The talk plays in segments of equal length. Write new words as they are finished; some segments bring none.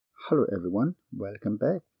Hello everyone, welcome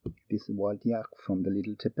back. This is Waldiak from the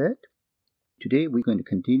Little Tibet. Today we're going to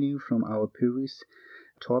continue from our previous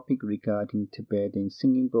topic regarding Tibetan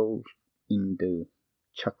Singing Bowl in the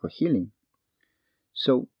chakra healing.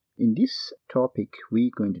 So in this topic we're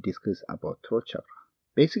going to discuss about throat chakra.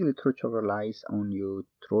 Basically, throat chakra lies on your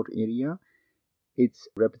throat area. It's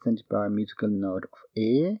represented by a musical note of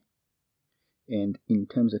air, and in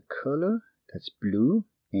terms of color, that's blue,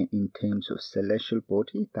 and in terms of celestial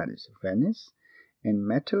body, that is Venus, and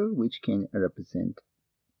metal, which can represent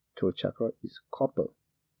throat chakra, is copper.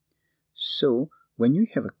 So when you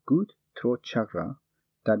have a good throat chakra,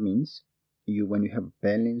 that means when you have a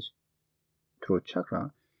balanced throat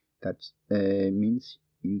chakra, that means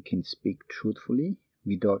you can speak truthfully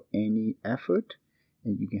without any effort,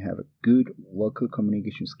 and you can have a good vocal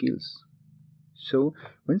communication skills. So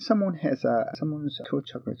when someone's throat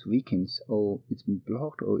chakra is weakened, or it's been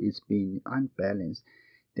blocked, or it's been unbalanced,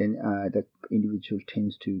 then that individual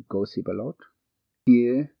tends to gossip a lot,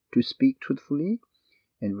 fear to speak truthfully,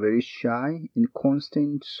 and very shy, and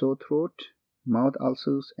constant sore throat, mouth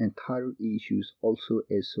ulcers, and thyroid issues also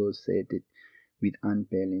associated with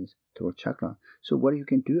unbalanced throat chakra. So what you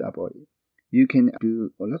can do about it? You can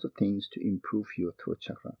do a lot of things to improve your throat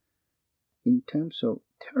chakra. In terms of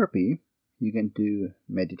therapy, you can do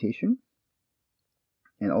meditation,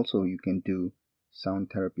 and also you can do sound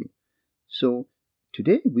therapy. So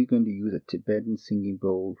today we're going to use a Tibetan Singing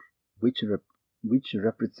Bowl, which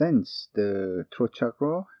represents the throat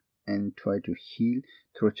chakra, and try to heal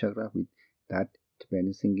throat chakra with that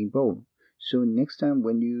Tibetan Singing Bowl. So next time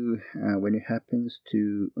when it happens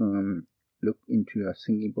to look into a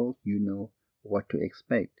singing bowl, you know what to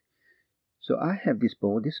expect. So I have this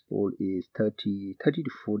bowl. This bowl is 30 to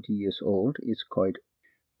 40 years old. It's quite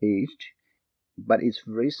aged, but it's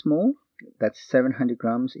very small. That's 700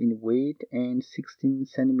 grams in weight and 16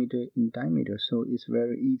 centimeter in diameter. So it's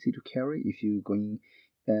very easy to carry if you're going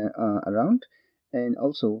around. And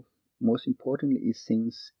also, most importantly, it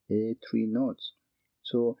sings 3 notes.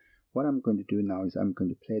 So what I'm going to do now is I'm going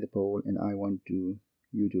to play the bowl, and I want you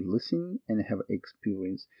to listen and have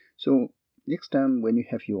experience. So next time when you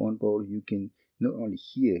have your own bowl, you can not only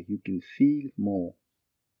hear, you can feel more.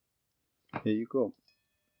 Here you go.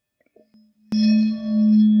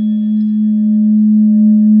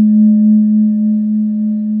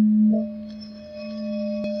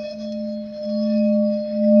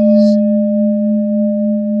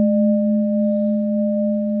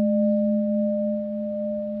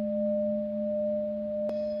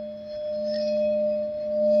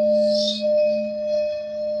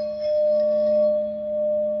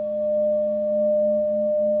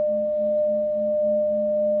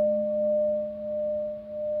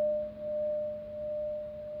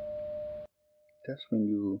 That's when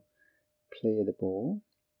you play the bowl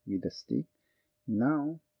with the stick.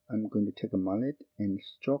 Now I'm going to take a mallet and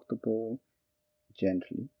stroke the bowl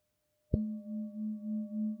gently.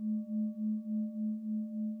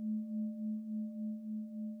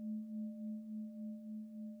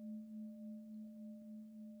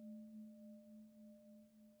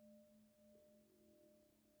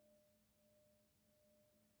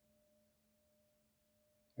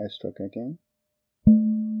 I stroke again.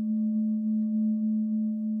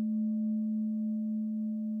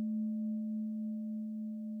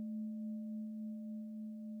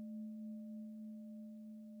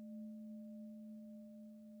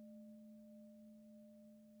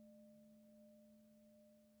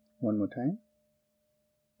 One more time.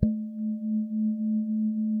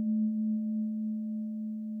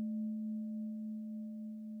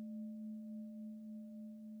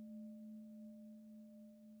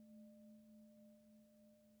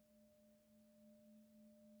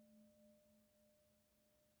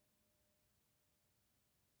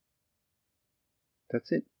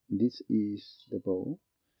 That's it. This is the bowl.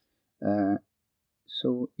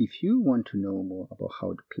 So if you want to know more about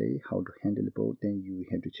how to play, how to handle the bowl, then you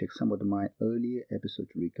have to check some of my earlier episodes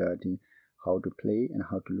regarding how to play and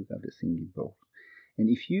how to look after singing bowl. And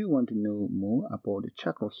if you want to know more about the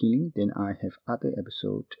chakra healing, then I have other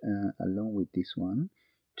episodes along with this one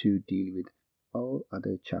to deal with all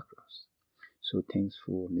other chakras. So thanks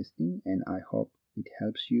for listening, and I hope it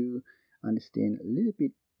helps you understand a little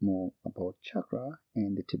bit more about chakra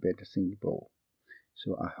and the Tibetan Singing Bowl.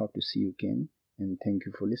 So I hope to see you again, and thank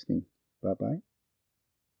you for listening. Bye bye.